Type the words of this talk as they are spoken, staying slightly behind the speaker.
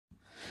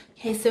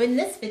Okay, so in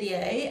this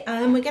video,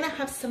 we're going to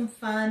have some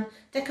fun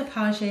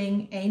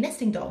decoupaging a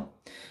nesting doll,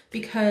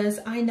 because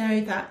I know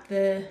that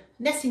the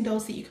nesting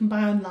dolls that you can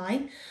buy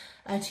online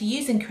to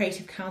use in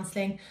creative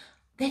counselling,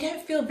 they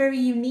don't feel very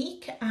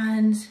unique,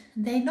 and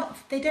they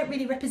don't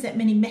really represent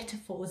many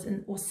metaphors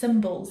or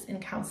symbols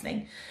in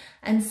counselling.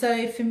 And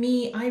so for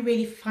me, I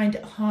really find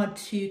it hard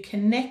to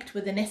connect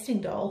with a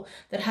nesting doll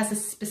that has a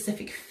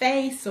specific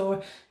face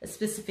or a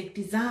specific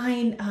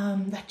design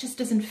that just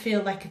doesn't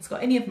feel like it's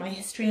got any of my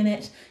history in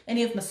it,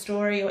 any of my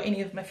story, or any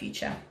of my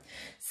future.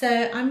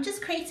 So I'm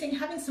just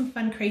having some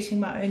fun creating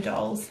my own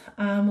dolls.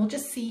 We'll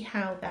just see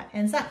how that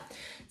ends up.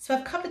 So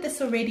I've covered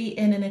this already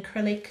in an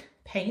acrylic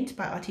paint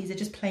by Arteza,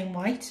 just plain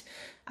white.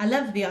 I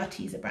love the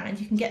Arteza brand.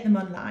 You can get them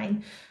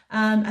online,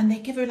 and they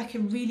give her like a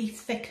really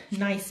thick,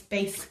 nice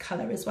base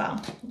colour as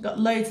well. Got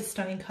loads of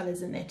stunning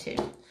colours in there too.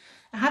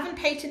 I haven't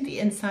painted the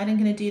inside. I'm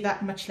going to do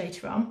that much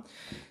later on,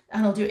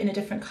 and I'll do it in a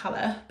different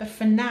colour. But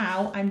for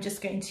now, I'm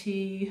just going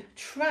to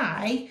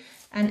try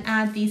and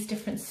add these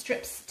different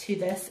strips to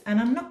this, and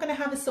I'm not going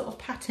to have a sort of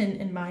pattern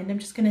in mind. I'm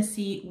just going to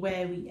see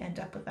where we end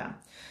up with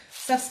that.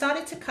 So I've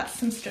started to cut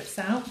some strips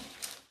out.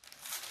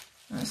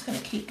 I'm just going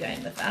to keep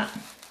going with that.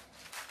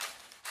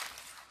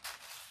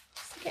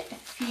 Just get a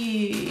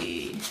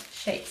few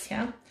shapes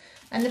here.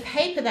 And the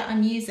paper that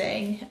I'm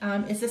using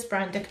is this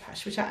brand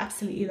Decopauge, which I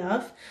absolutely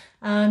love.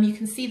 You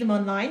can see them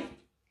online,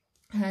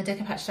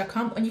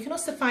 decopauge.com, and you can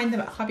also find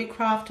them at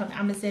Hobbycraft, on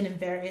Amazon, and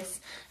various.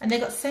 And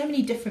they've got so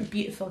many different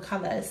beautiful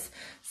colours.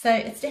 So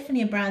it's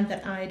definitely a brand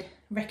that I'd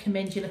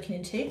recommend you looking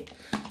into.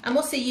 I'm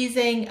also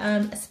using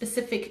a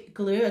specific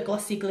glue, a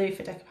glossy glue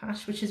for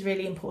Decopauge, which is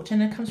really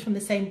important. It comes from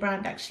the same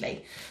brand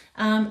actually,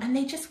 and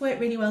they just work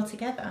really well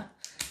together.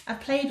 I've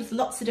played with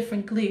lots of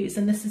different glues,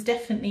 and this is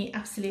definitely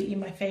absolutely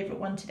my favourite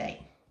one to date.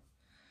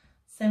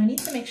 So we need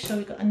to make sure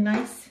we've got a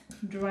nice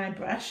dry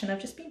brush, and I've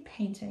just been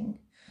painting,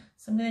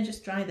 so I'm going to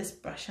just dry this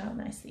brush out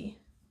nicely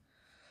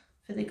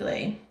for the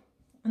glue.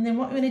 And then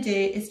what we're going to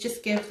do is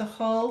just give the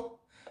whole,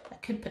 I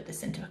could put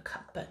this into a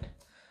cup, but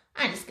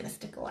I'm just going to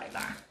stick it like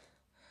that.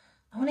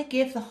 I want to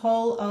give the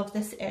whole of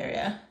this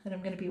area that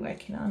I'm going to be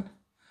working on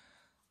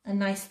a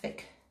nice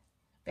thick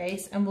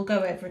base, and we'll go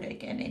over it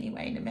again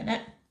anyway in a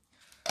minute.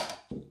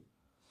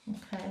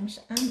 Okay, I'm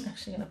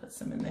actually going to put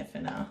some in there for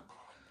now.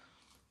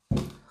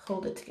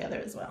 Hold it together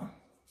as well.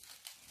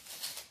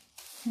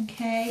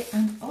 Okay,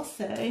 and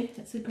also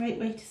it's a great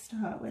way to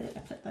start. Where did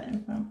I put that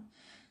in from?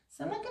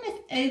 So I'm not going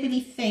to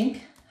overly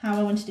think how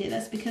I want to do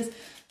this, because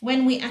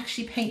when we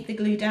actually paint the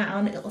glue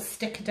down, it'll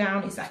stick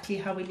down exactly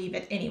how we leave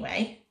it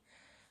anyway.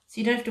 So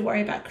you don't have to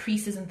worry about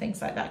creases and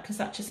things like that, because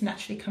that just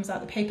naturally comes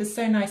out. The paper's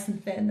so nice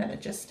and thin that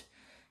it just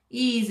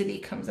easily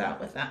comes out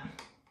with that.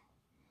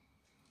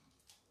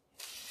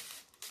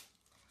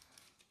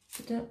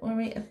 So don't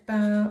worry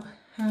about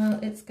how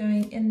it's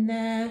going in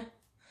there.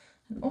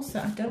 And also,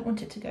 I don't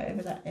want it to go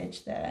over that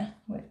edge there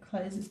where it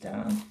closes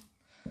down.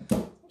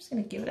 I'm just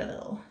going to give it a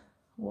little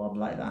wob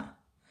like that.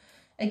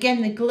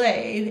 Again, the glue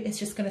is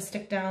just going to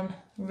stick down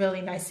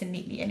really nice and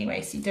neatly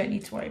anyway, so you don't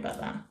need to worry about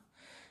that.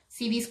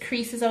 See these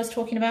creases I was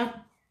talking about?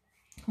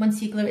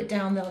 Once you glue it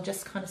down, they'll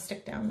just kind of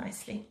stick down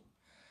nicely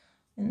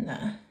in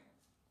there.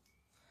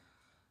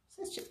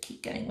 So let's just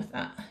keep going with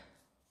that.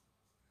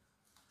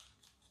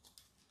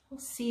 We'll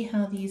see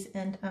how these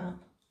end up.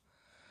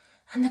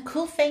 And the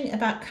cool thing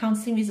about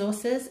counselling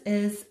resources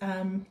is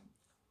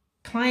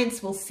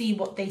clients will see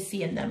what they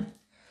see in them.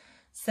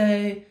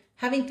 So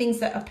having things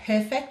that are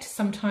perfect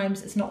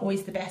sometimes is not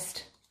always the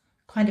best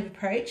kind of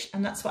approach,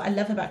 and that's what I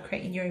love about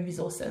creating your own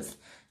resources.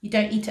 You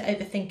don't need to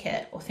overthink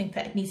it or think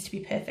that it needs to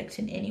be perfect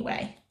in any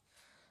way,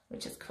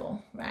 which is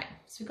cool. Right,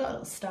 so we've got a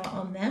little start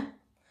on there.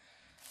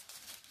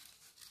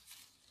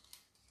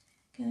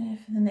 Go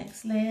for the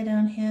next layer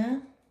down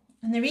here.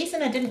 And the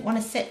reason I didn't want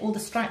to set all the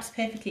stripes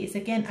perfectly is,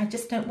 again, I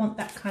just don't want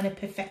that kind of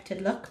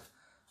perfected look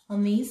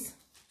on these.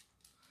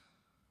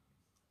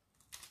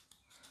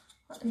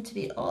 I want them to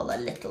be all a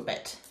little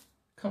bit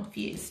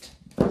confused,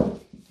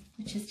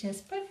 which is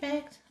just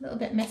perfect. A little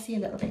bit messy, a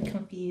little bit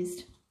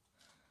confused.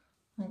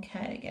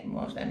 Okay, get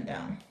more of them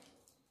down.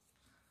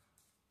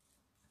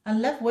 I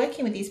love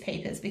working with these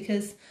papers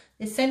because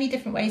there's so many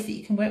different ways that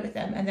you can work with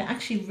them, and they're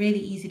actually really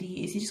easy to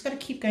use. You just got to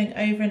keep going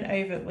over and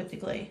over it with the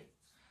glue.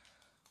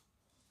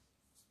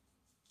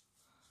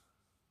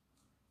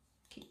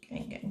 Keep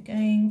going, going,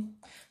 going.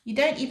 You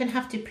don't even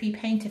have to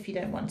pre-paint if you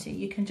don't want to.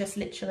 You can just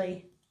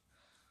literally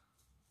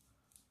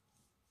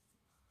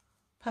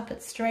pop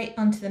it straight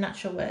onto the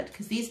natural wood,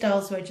 because these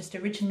dolls were just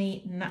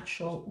originally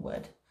natural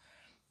wood.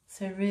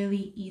 So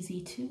really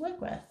easy to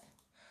work with.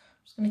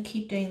 I'm just going to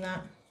keep doing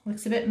that.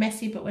 Looks a bit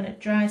messy, but when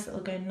it dries, it'll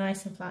go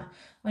nice and flat.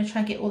 I'm going to try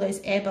and get all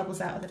those air bubbles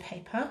out of the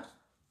paper.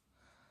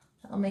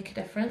 That'll make a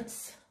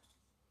difference.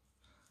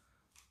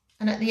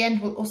 And at the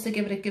end, we'll also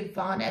give it a good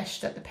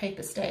varnish that the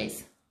paper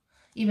stays,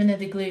 even though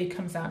the glue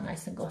comes out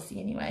nice and glossy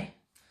anyway.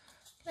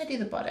 Can I do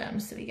the bottom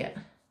so we get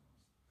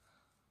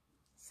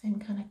same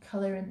kind of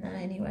colour in there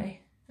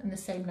anyway, and the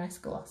same nice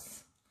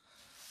gloss.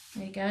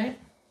 There you go.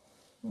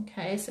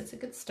 Okay, so it's a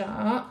good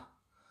start.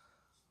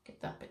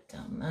 Get that bit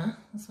down there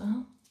as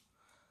well.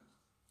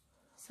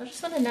 So I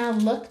just want to now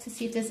look to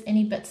see if there's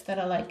any bits that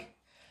are like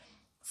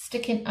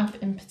sticking up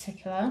in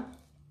particular.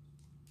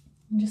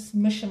 And just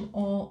mush them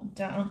all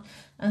down.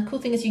 And the cool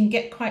thing is you can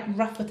get quite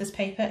rough with this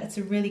paper. It's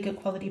a really good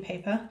quality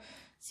paper.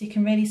 So you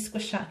can really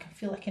squish out. I can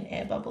feel like an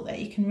air bubble there.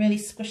 You can really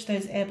squish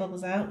those air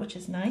bubbles out, which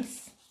is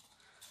nice.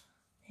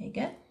 There you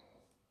go.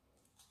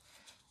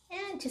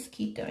 And just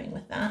keep going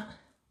with that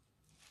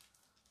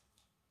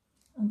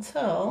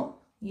until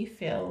you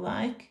feel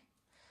like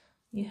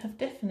you have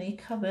definitely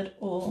covered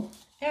all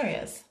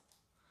areas.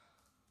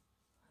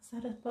 Is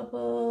that a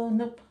bubble?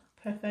 Nope.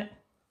 Perfect.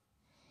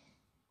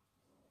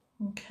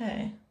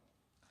 Okay.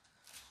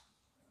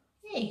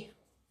 Yay.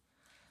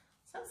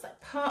 Sounds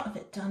like part of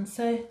it done.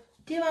 So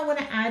do I want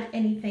to add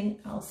anything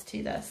else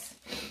to this?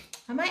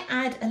 I might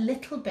add a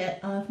little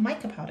bit of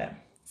mica powder.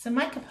 So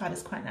mica powder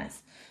is quite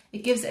nice.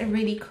 It gives it a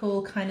really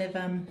cool kind of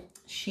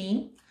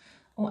sheen.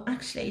 Or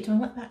actually, do I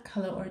want that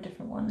colour or a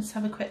different one? Let's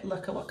have a quick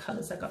look at what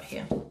colours I got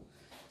here.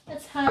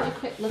 Let's have a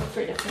quick look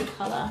for a different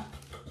colour.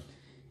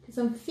 Because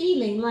I'm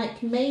feeling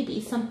like maybe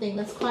something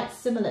that's quite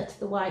similar to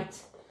the white.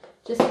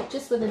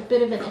 Just with a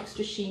bit of an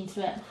extra sheen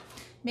to it.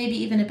 Maybe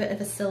even a bit of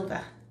a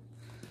silver.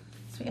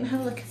 So we're going to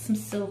have a look at some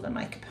silver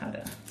mica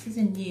powder. This is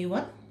a new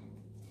one.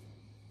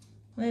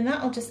 And then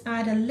that'll just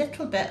add a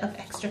little bit of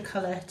extra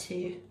colour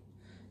to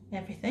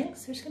everything.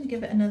 So we're just going to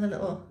give it another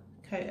little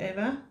coat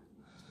over.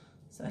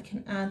 So I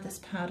can add this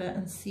powder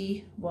and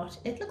see what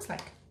it looks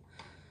like.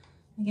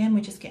 Again,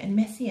 we're just getting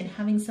messy and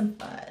having some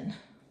fun.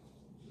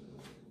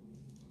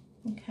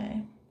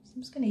 Okay, so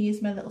I'm just going to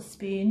use my little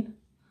spoon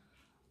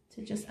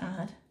to just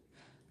add.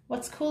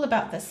 What's cool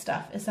about this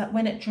stuff is that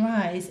when it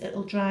dries,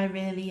 it'll dry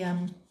really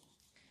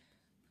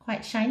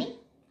quite shiny,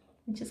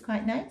 which is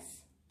quite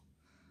nice.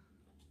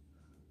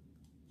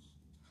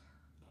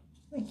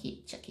 We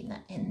keep chucking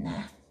that in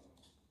there.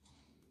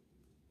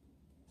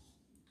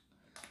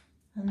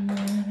 And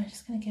then we're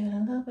just going to give it a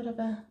little bit of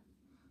a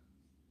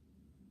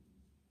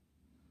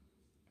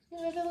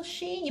little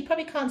sheen. You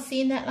probably can't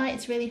see in that light,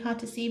 it's really hard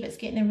to see, but it's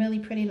getting a really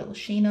pretty little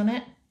sheen on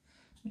it,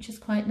 which is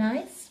quite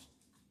nice.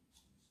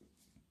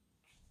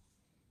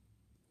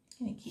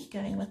 Going to keep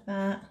going with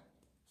that.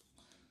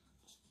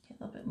 Get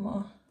a little bit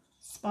more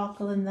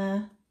sparkle in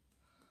there.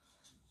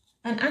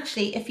 And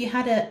actually, if you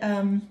had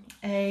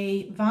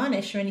a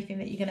varnish or anything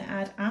that you're going to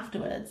add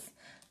afterwards,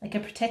 like a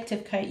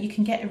protective coat, you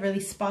can get a really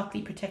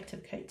sparkly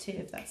protective coat too,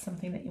 if that's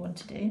something that you want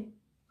to do.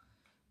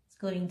 It's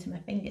gluing to my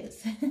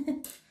fingers.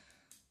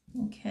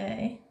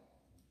 Okay.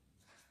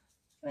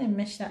 I'm going to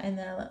mesh that in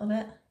there a little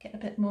bit, get a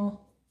bit more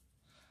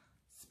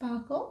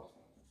sparkle.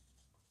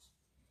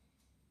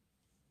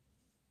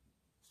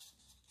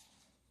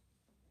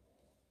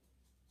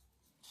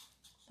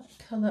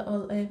 Colour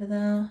all over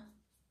there.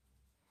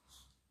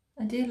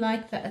 I do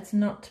like that it's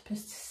not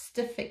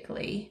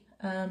specifically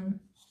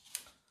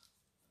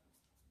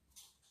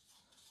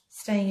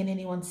staying in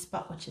any one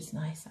spot, which is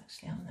nice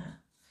actually on there.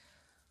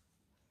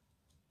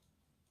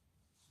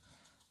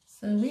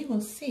 So we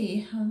will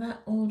see how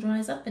that all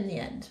dries up in the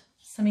end.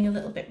 Something a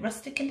little bit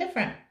rustic and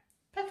different.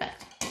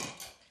 Perfect.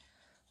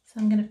 So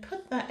I'm going to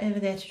put that over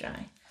there to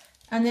dry.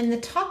 And then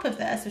the top of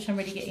this, which I'm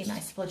really getting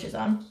nice splodges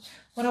on,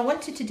 what I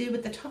wanted to do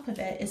with the top of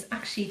it is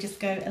actually just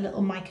go a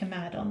little mica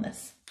mad on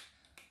this.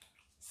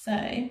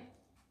 So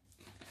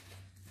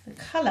the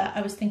colour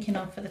I was thinking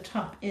of for the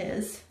top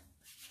is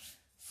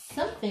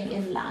something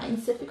in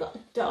line. So if we've got a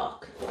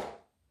dark,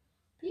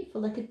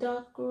 beautiful, like a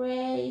dark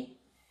grey,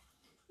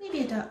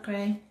 maybe a dark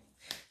grey.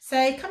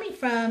 So coming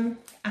from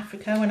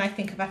Africa, when I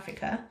think of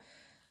Africa,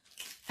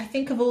 I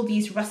think of all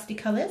these rusty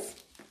colours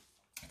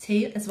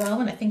too as well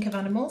when I think of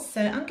animals.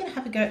 So I'm going to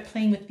have a go at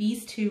playing with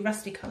these two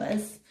rusty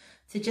colours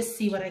to just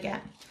see what I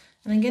get.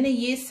 And I'm going to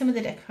use some of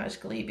the Decopauge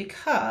glue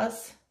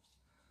because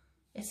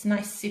it's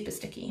nice, super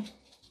sticky.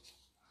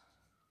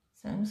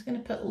 So I'm just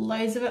going to put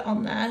loads of it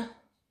on there.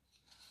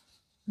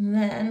 And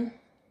then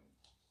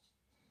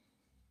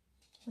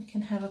we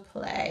can have a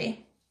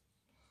play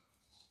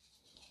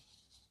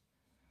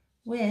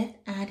with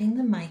adding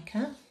the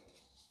mica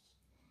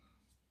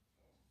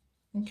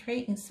and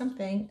creating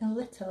something a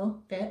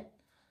little bit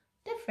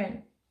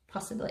different,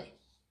 possibly.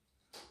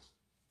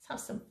 Let's have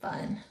some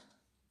fun.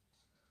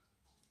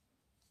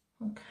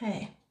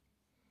 Okay,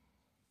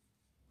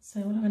 so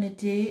what I'm going to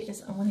do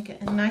is I want to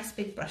get a nice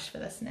big brush for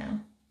this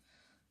now.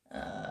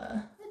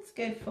 Let's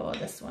go for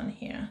this one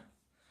here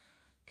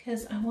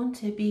because I want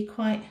to be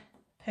quite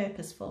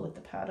purposeful with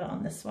the powder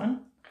on this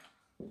one.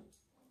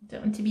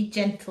 Don't want to be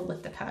gentle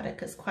with the powder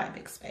because quite a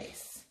big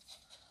space.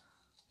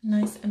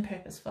 Nice and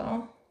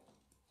purposeful.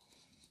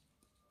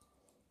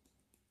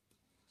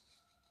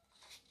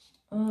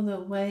 All the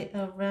way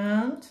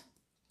around.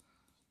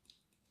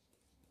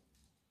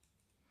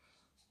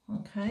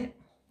 Okay,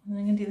 and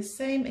I'm going to do the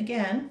same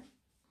again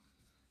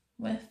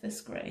with this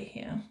grey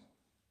here.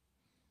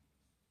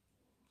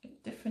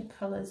 Get different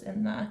colours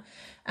in there.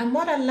 And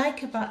what I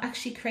like about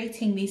actually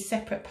creating these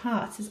separate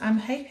parts is I'm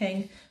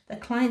hoping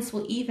that clients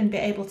will even be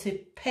able to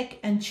pick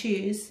and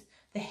choose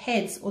the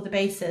heads or the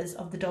bases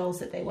of the dolls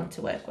that they want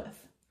to work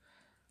with.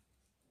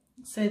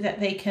 so that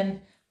they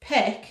can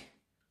pick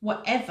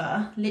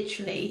whatever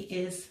literally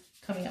is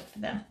coming up for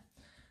them.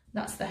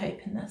 That's the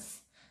hope in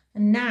this.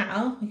 And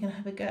now we're going to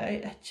have a go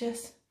at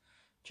just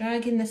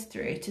dragging this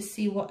through to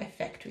see what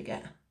effect we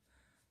get.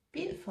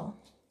 Beautiful.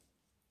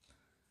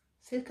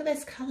 So look at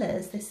those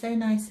colours, they're so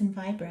nice and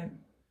vibrant.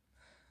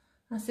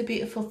 That's the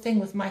beautiful thing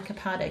with mica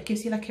powder. It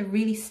gives you like a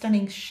really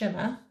stunning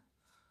shimmer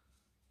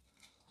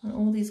and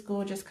all these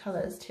gorgeous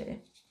colours too.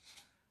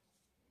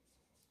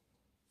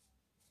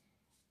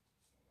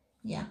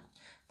 Yeah,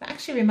 that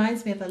actually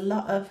reminds me of a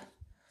lot of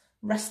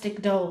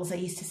rustic dolls I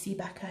used to see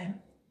back home,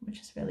 which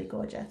is really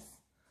gorgeous.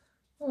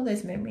 All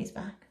those memories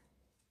back.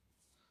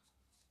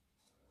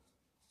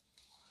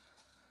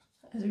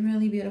 That was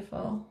really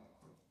beautiful.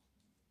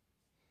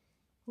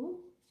 Ooh,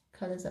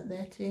 colours up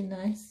there too,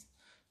 nice.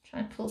 Try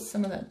and pull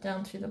some of that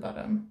down through the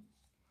bottom.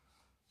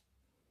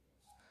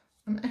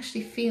 I'm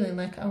actually feeling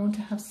like I want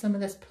to have some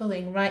of this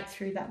pulling right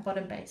through that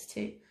bottom base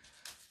too,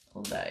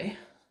 although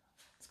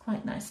it's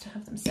quite nice to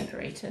have them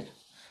separated.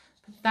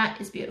 But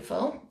that is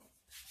beautiful.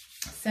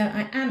 So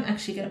I am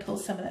actually going to pull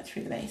some of that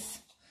through the base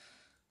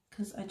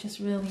because I just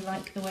really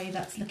like the way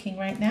that's looking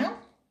right now.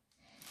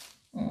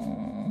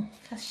 Oh,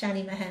 how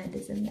shiny my hand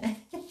is in there.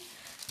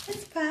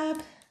 It's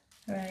fab.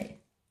 All right,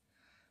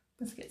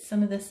 let's get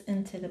some of this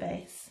into the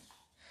base.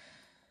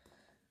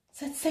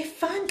 So it's so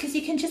fun because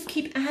you can just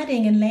keep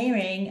adding and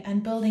layering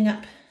and building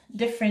up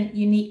different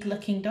unique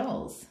looking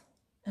dolls.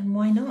 And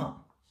why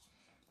not?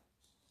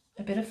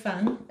 A bit of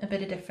fun, a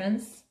bit of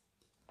difference,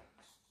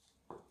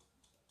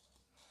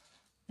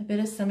 a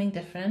bit of something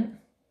different.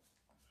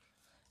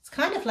 It's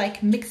kind of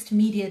like mixed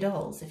media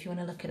dolls if you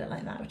want to look at it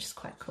like that, which is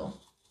quite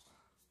cool.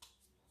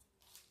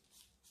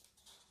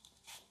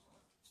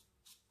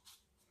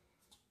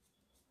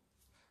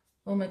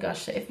 Oh my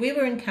gosh, so if we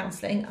were in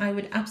counselling, I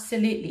would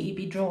absolutely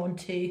be drawn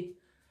to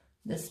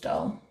this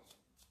doll.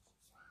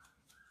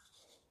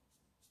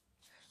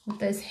 With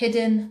those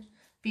hidden,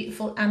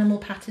 beautiful animal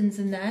patterns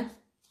in there.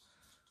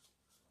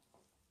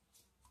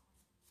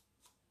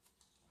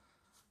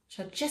 Which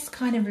are just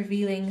kind of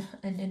revealing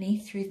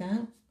underneath through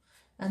there.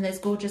 And those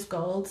gorgeous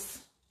golds.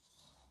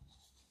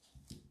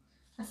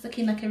 That's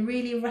looking like a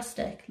really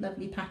rustic,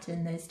 lovely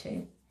pattern, those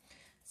two.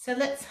 So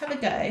let's have a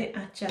go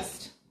at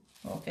just...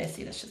 well,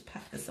 firstly, let's just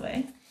pack this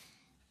away.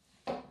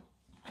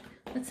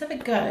 Let's have a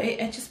go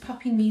at just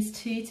popping these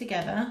two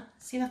together.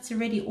 See, that's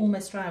already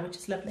almost dry, which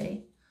is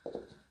lovely.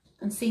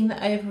 And seeing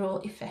the overall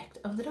effect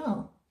of the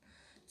doll.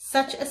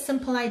 Such a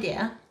simple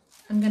idea.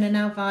 I'm going to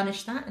now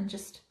varnish that and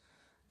just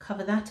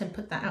cover that and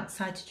put that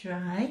outside to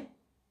dry.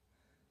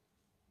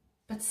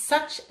 But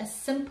such a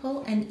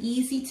simple and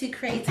easy to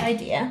create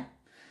idea,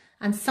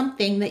 and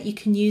something that you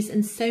can use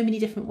in so many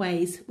different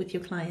ways with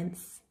your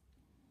clients.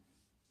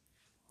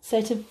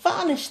 So to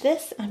varnish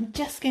this, I'm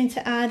just going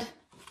to add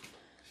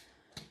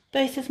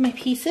both of my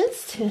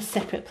pieces to a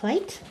separate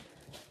plate.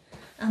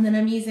 And then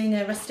I'm using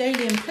a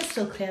Rust-Oleum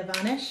Crystal Clear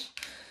varnish.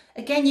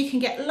 Again, you can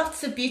get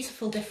lots of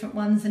beautiful different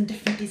ones and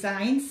different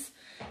designs.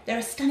 There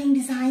are stunning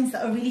designs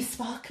that are really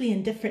sparkly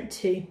and different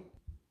too.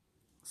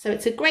 So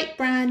it's a great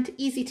brand,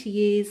 easy to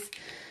use.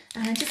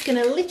 And I'm just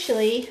going to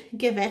literally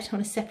give it, I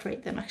want to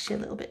separate them actually a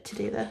little bit to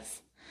do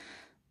this.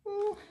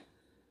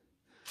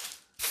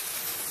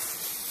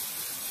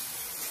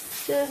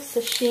 Just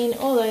a sheen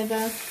all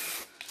over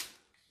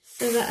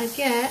so that I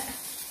get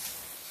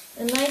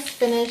a nice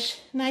finish,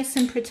 nice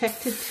and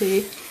protected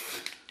too.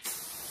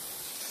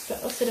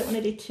 But also don't want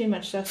to do too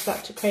much so I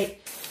start to create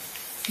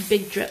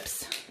big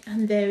drips.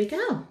 And there we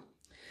go.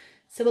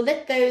 So we'll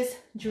let those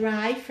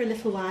dry for a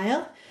little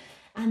while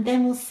and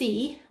then we'll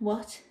see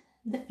what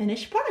the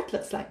finished product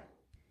looks like.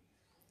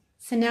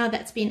 So now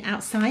that's been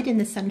outside in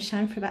the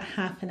sunshine for about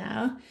half an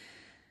hour.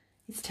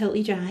 It's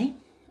totally dry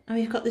and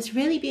we've got this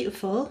really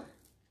beautiful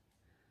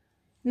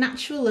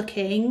natural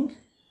looking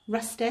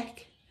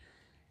rustic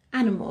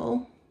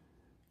animal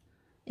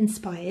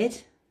inspired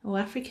or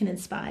African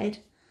inspired,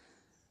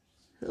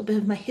 a little bit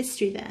of my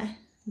history there,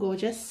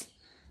 gorgeous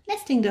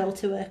nesting doll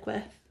to work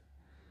with.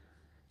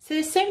 So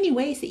there's so many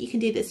ways that you can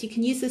do this. You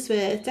can use this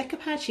with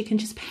Decopauge, you can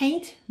just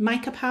paint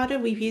mica powder.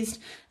 We've used,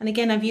 and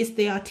again I've used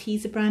the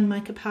Arteza brand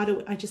mica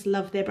powder. I just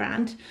love their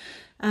brand.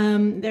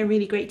 They're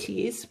really great to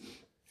use.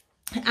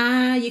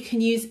 You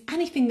can use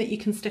anything that you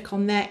can stick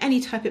on there,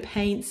 any type of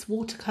paints,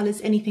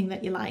 watercolours, anything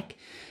that you like,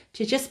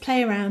 to just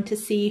play around to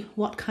see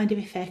what kind of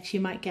effect you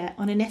might get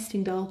on a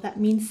nesting doll that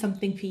means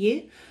something for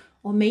you,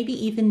 or maybe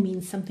even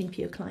means something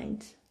for your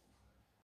client.